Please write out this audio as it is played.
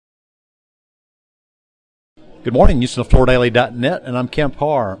Good morning, HoustonFloorDaily.net, and I'm Kemp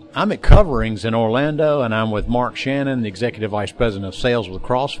Harr. I'm at Coverings in Orlando, and I'm with Mark Shannon, the Executive Vice President of Sales with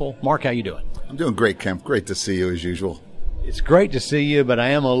Crossville. Mark, how you doing? I'm doing great, Kemp. Great to see you as usual. It's great to see you, but I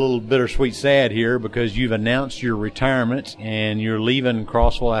am a little bittersweet sad here because you've announced your retirement, and you're leaving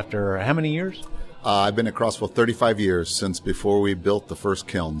Crossville after how many years? I've been at Crossville 35 years, since before we built the first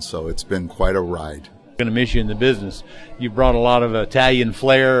kiln, so it's been quite a ride. Going to miss you in the business. You brought a lot of Italian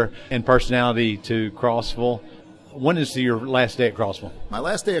flair and personality to Crossville. When is your last day at Crossville? My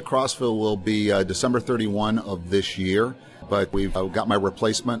last day at Crossville will be December 31 of this year, but we've got my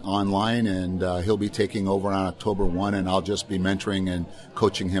replacement online, and he'll be taking over on October 1, and I'll just be mentoring and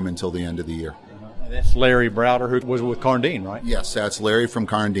coaching him until the end of the year. That's Larry Browder, who was with Carndine, right? Yes, that's Larry from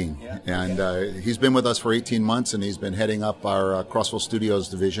Carndine. Yeah. And he's been with us for 18 months, and he's been heading up our Crossville Studios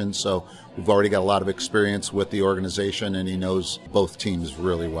division. So we've already got a lot of experience with the organization, and he knows both teams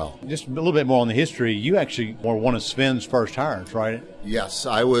really well. Just a little bit more on the history. You actually were one of Sven's first hires, right? Yes,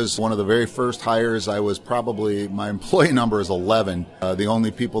 I was one of the very first hires. I was probably, my employee number is 11. The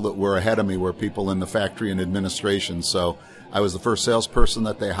only people that were ahead of me were people in the factory and administration. So I was the first salesperson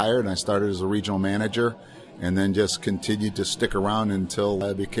that they hired, and I started as a regional manager and then just continued to stick around until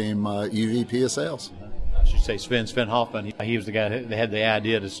I became EVP of Sales. I should say Sven Hoffman. He was the guy that had the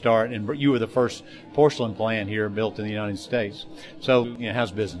idea to start, and you were the first porcelain plant here built in the United States. So,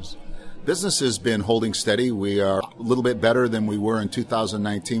 how's business? Business has been holding steady. We are a little bit better than we were in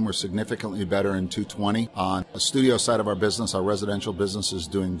 2019. We're significantly better in 2020. On the studio side of our business, our residential business is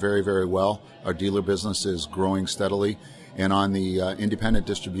doing very, very well. Our dealer business is growing steadily. And on the independent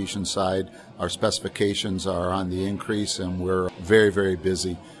distribution side, our specifications are on the increase, and we're very, very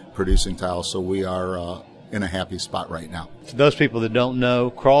busy producing tiles. So we are in a happy spot right now. To those people that don't know,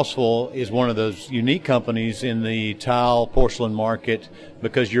 Crossville is one of those unique companies in the tile porcelain market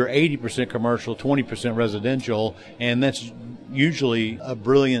because you're 80% commercial, 20% residential, and that's usually a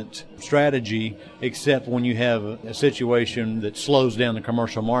brilliant strategy, except when you have a situation that slows down the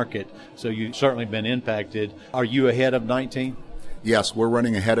commercial market. So you've certainly been impacted. Are you ahead of 19? Yes, we're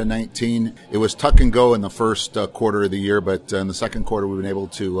running ahead of 19. It was tuck and go in the first quarter of the year, but in the second quarter we've been able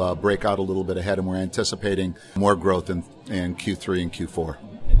to break out a little bit ahead, and we're anticipating more growth in Q3 and Q4.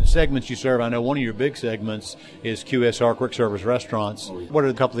 The segments you serve, I know one of your big segments is QSR, quick service restaurants. What are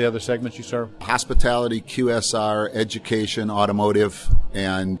a couple of the other segments you serve? Hospitality, QSR, education, automotive,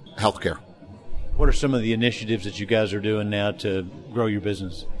 and healthcare. What are some of the initiatives that you guys are doing now to grow your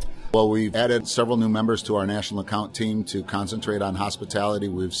business? Well, we've added several new members to our national account team to concentrate on hospitality.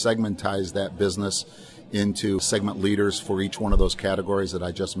 We've segmentized that business into segment leaders for each one of those categories that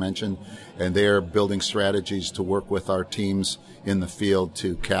I just mentioned, and they're building strategies to work with our teams in the field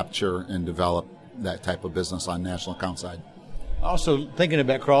to capture and develop that type of business on national account side. Also, thinking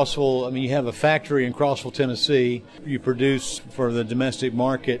about Crossville, you have a factory in Crossville, Tennessee. You produce for the domestic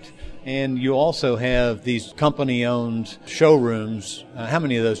market, and you also have these company-owned showrooms. How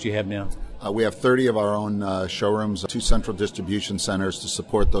many of those do you have now? We have 30 of our own showrooms, 2 central distribution centers to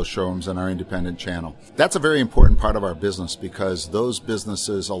support those showrooms and our independent channel. That's a very important part of our business because those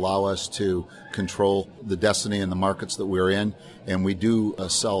businesses allow us to control the destiny in the markets that we're in, and we do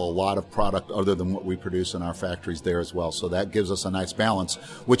sell a lot of product other than what we produce in our factories there as well. So that gives us a nice balance,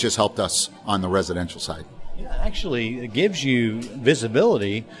 which has helped us on the residential side. Actually, it gives you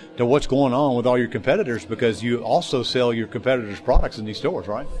visibility to what's going on with all your competitors because you also sell your competitors' products in these stores,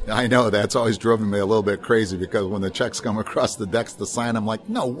 right? I know. That's always driven me a little bit crazy because when the checks come across the decks to sign, I'm like,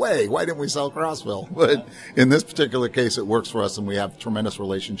 no way, why didn't we sell Crossville? But in this particular case, it works for us, and we have tremendous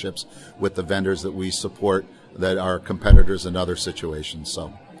relationships with the vendors that we support that are competitors in other situations,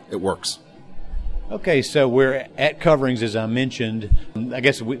 so it works. Okay, so we're at Coverings, as I mentioned. I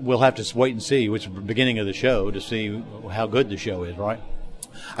guess we'll have to wait and see, which is the beginning of the show, to see how good the show is, right?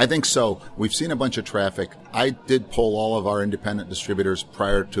 I think so. We've seen a bunch of traffic. I did poll all of our independent distributors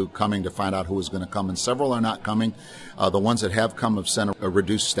prior to coming to find out who was going to come, and several are not coming. The ones that have come have sent a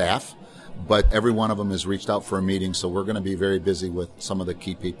reduced staff, but every one of them has reached out for a meeting, so we're going to be very busy with some of the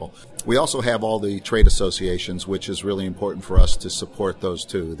key people. We also have all the trade associations, which is really important for us to support those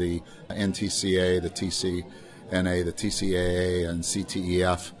too, the NTCA, the TCNA, the TCAA, and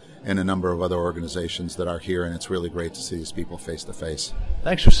CTEF, and a number of other organizations that are here, and it's really great to see these people face to face.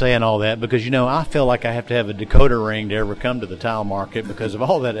 Thanks for saying all that, because I feel like I have to have a decoder ring to ever come to the tile market because of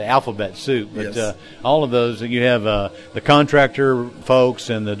all that alphabet soup. But yes. All of those, you have the contractor folks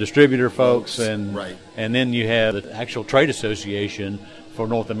and the distributor folks, and right. And then you have the actual trade association for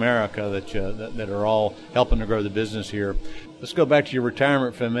North America that are all helping to grow the business here. Let's go back to your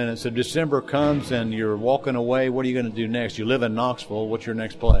retirement for a minute. So December comes and you're walking away. What are you going to do next? You live in Knoxville. What's your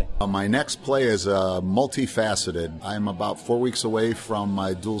next play? My next play is multifaceted. I'm about 4 weeks away from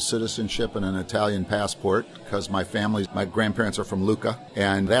my dual citizenship and an Italian passport because my grandparents are from Lucca,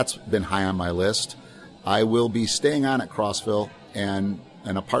 and that's been high on my list. I will be staying on at Crossville and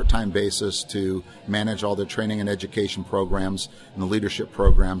on a part-time basis to manage all the training and education programs and the leadership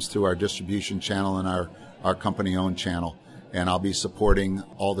programs through our distribution channel and our company-owned channel. And I'll be supporting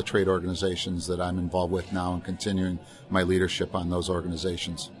all the trade organizations that I'm involved with now and continuing my leadership on those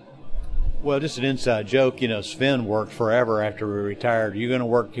organizations. Well, just an inside joke, Sven worked forever after he retired. Are you going to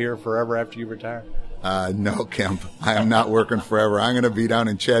work here forever after you retire? No, Kemp. I am not working forever. I'm going to be down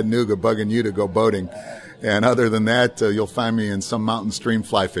in Chattanooga bugging you to go boating. And other than that, you'll find me in some mountain stream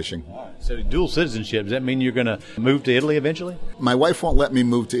fly fishing. So dual citizenship, does that mean you're going to move to Italy eventually? My wife won't let me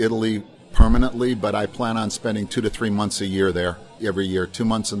move to Italy permanently, but I plan on spending 2 to 3 months a year there every year, 2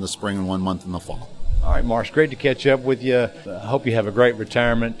 months in the spring and 1 month in the fall. All right, Mark, great to catch up with you. I hope you have a great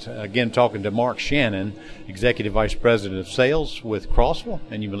retirement. Again, talking to Mark Shannon, Executive Vice President of Sales with Crossville,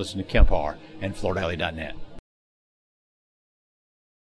 and you've been listening to Kemp Harr and FloorDaily.net.